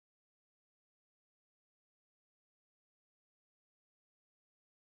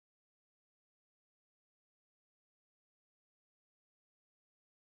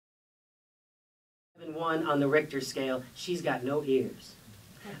101 on the Richter scale. She's got no ears.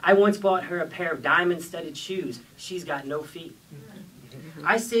 I once bought her a pair of diamond-studded shoes. She's got no feet.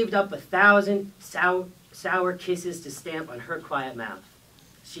 I saved up 1,000 sour kisses to stamp on her quiet mouth.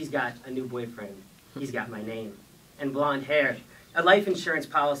 She's got a new boyfriend. He's got my name. And blonde hair. A life insurance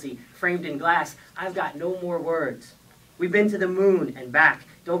policy framed in glass. I've got no more words. We've been to the moon and back.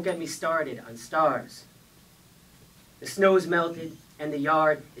 Don't get me started on stars. The snow's melted and the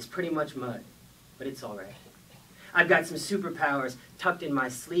yard is pretty much mud, but it's all right. I've got some superpowers tucked in my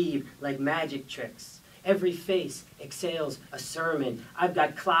sleeve like magic tricks. Every face exhales a sermon. I've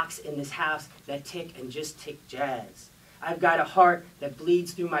got clocks in this house that tick and just tick jazz. I've got a heart that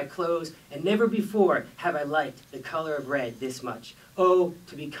bleeds through my clothes, and never before have I liked the color of red this much. Oh,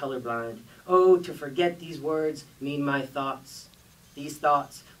 to be colorblind. Oh, to forget these words mean my thoughts. These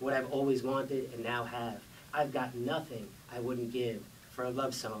thoughts, what I've always wanted and now have. I've got nothing I wouldn't give for a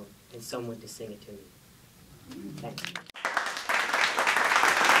love song and someone to sing it to me. Thanks.